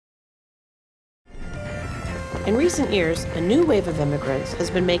In recent years, a new wave of immigrants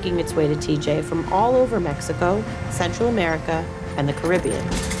has been making its way to TJ from all over Mexico, Central America, and the Caribbean.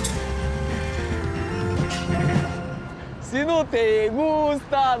 Si no te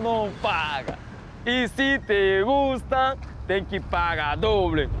gusta, no paga. Y si te gusta, ten que pagar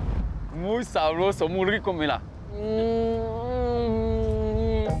doble. Muy sabroso, muy rico, mira.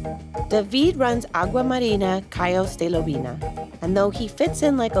 David runs Agua Marina Cayos de Lobina, and though he fits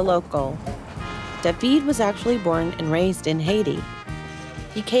in like a local, David was actually born and raised in Haiti.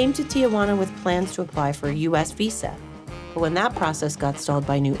 He came to Tijuana with plans to apply for a U.S. visa, but when that process got stalled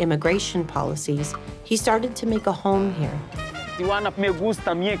by new immigration policies, he started to make a home here. Tijuana me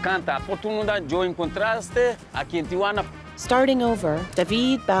gusta, me encanta. Oportunidad yo encontraste aquí en Tijuana. Starting over,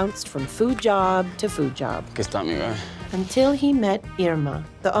 David bounced from food job to food job. ¿Qué está, amiga? Until he met Irma,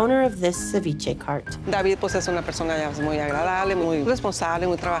 the owner of this ceviche cart. David pues es una persona muy agradable, muy responsable,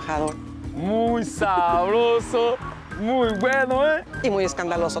 muy trabajador. Muy sabroso, muy bueno, ¿eh? Y muy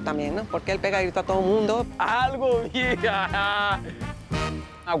escandaloso también, ¿no? Porque él pega grito a todo el mundo. Algo bien.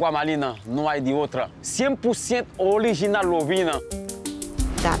 Agua Marina, no hay de otra. 100% original Lovina.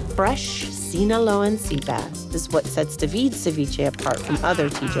 That fresh Sinaloan sea bass is what sets David's ceviche apart from other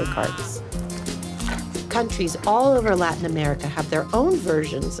TJ carts. Countries all over Latin America have their own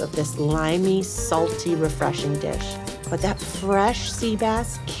versions of this limey, salty, refreshing dish. But that fresh sea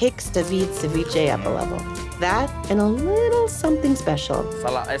bass kicks David's ceviche up a level. That and a little something special.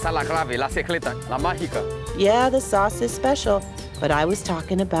 Esa es la clave, la secreta, la mágica. Yeah, the sauce is special, but I was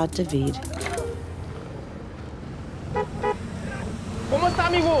talking about David. ¿Cómo está,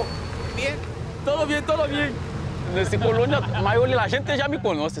 amigo? Bien. Todo bien, todo bien. En esta colonia, mayor la gente ya me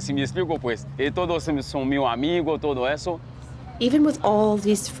conoce, si me explico, pues. Todos son mis amigos, todo eso. Even with all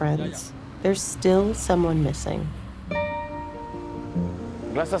these friends, there's still someone missing.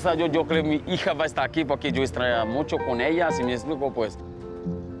 Gracias a Dios, yo creo que mi hija va a estar aquí porque yo extraño mucho con ella, si me explico, pues.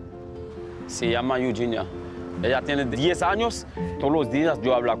 Se llama Eugenia. Ella tiene 10 años. Todos los días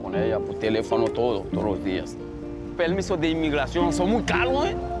yo hablo con ella por teléfono, todos los días. Permiso de inmigración son muy caros,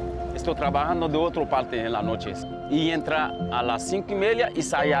 ¿eh? Estoy trabajando de otra parte en las noches. Y entra a las 5:30 y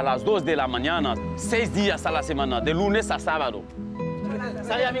sale a las 2 de la mañana. 6 días a la semana, de lunes a sábado.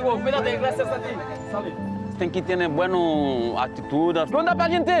 Sale, amigo, cuídate, gracias a ti. Sale. Tem que tener buena actitud. ¿Dónde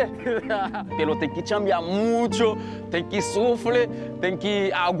pariente? Pero tem que cambiar mucho, tem que sufrir, tem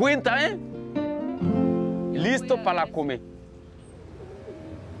que aguantar, ¿eh? Listo para comer.